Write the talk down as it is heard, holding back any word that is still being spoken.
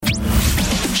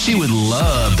she would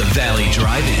love the Valley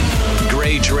Drive-In.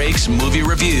 Grae Drake's Movie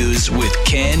Reviews with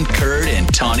Ken, Kurt,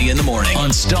 and Tawny in the morning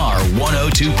on Star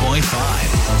 102.5.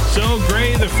 So,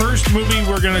 Grae, the first movie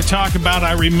we're going to talk about,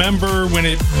 I remember when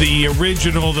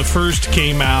the first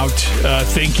came out,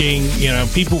 thinking,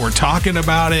 people were talking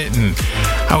about it, and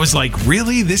I was like,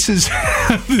 really? This is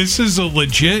a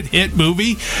legit hit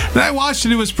movie? And I watched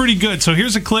it. It was pretty good. So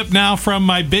here's a clip now from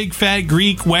My Big Fat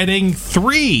Greek Wedding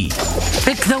 3.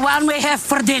 Pick the one we have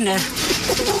for dinner.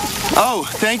 Oh,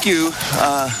 thank you.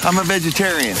 I'm a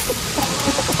vegetarian.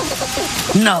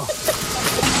 No.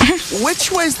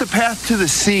 Which way's the path to the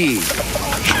sea?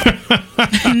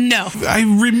 No. I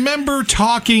remember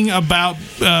talking about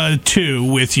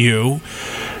 2 with you.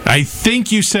 I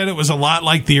think you said it was a lot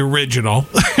like the original,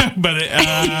 but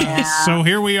so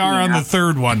here we are on the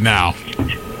third one now.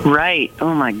 Right.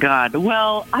 Oh, my God.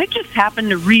 Well, I just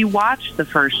happened to rewatch the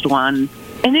first one,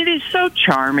 and it is so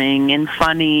charming and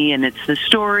funny, and it's the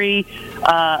story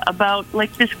about,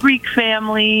 this Greek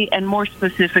family, and more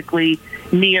specifically,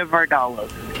 Nia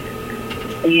Vardalos.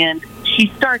 And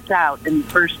she starts out in the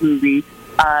first movie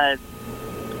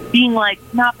being,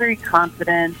 not very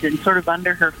confident and sort of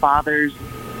under her father's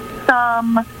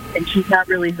thumb, and she's not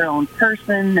really her own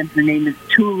person, and her name is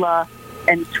Tula.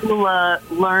 And Tula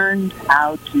learned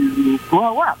how to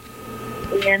grow up.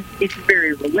 And it's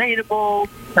very relatable.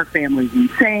 Her family's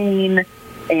insane.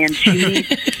 And she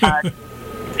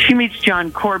meets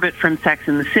John Corbett from Sex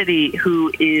and the City,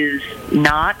 who is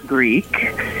not Greek.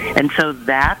 And so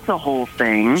that's a whole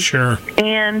thing. Sure.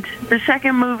 And the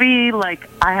second movie,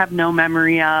 I have no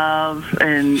memory of.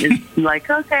 And it's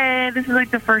okay, this is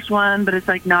the first one, but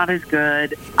it's not as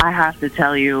good. I have to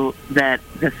tell you that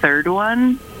the third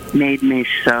one made me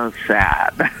so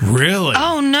sad. Really?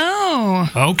 Oh, no.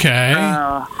 Okay.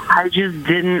 I just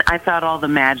didn't. I thought all the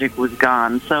magic was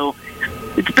gone. So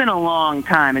it's been a long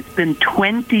time. It's been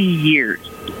 20 years.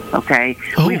 Okay?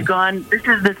 Oh. This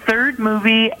is the third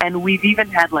movie, and we've even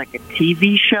had a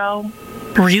TV show.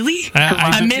 Really?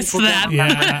 I missed that.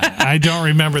 Yeah, I don't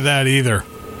remember that either.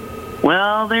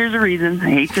 Well, there's a reason. I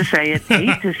hate to say it.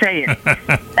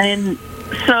 And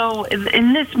so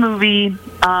in this movie,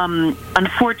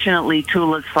 unfortunately,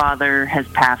 Tula's father has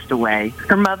passed away.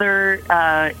 Her mother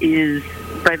is,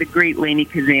 by the great Lainey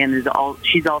Kazan,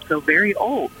 she's also very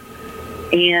old.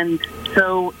 And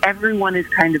so everyone is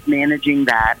kind of managing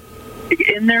that.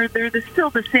 And they're still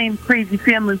the same crazy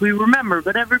family we remember,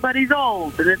 but everybody's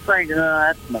old. And it's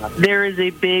that's not. There is a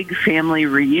big family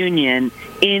reunion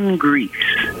in Greece.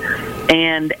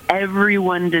 And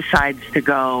everyone decides to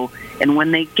go. And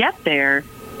when they get there,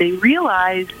 they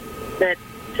realize that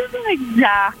this isn't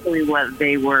exactly what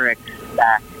they were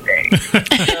expecting. So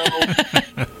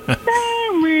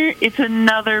it's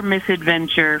another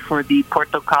misadventure for the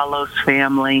Portokalos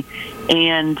family.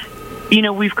 And,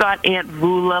 we've got Aunt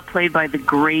Vula, played by the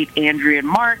great Andrea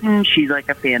Martin. She's a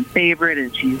fan favorite,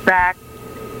 and she's back.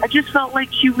 I just felt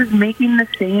like she was making the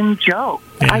same joke.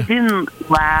 Yeah. I didn't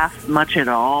laugh much at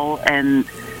all. And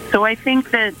so I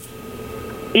think that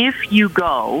if you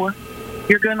go,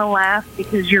 you're going to laugh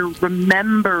because you're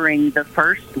remembering the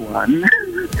first one.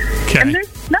 Okay. And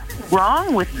there's nothing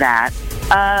wrong with that.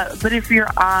 But if you're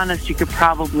honest, you could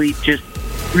probably just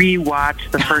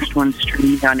rewatch the first one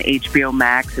streamed on HBO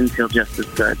Max and feel just as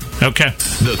good. Okay.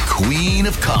 The Queen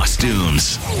of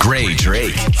Costumes, Grae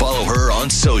Drake. Follow her on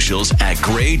socials at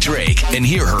Grae Drake and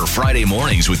hear her Friday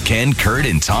mornings with Ken, Kurt,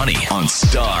 and Tawny on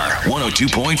Star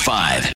 102.5.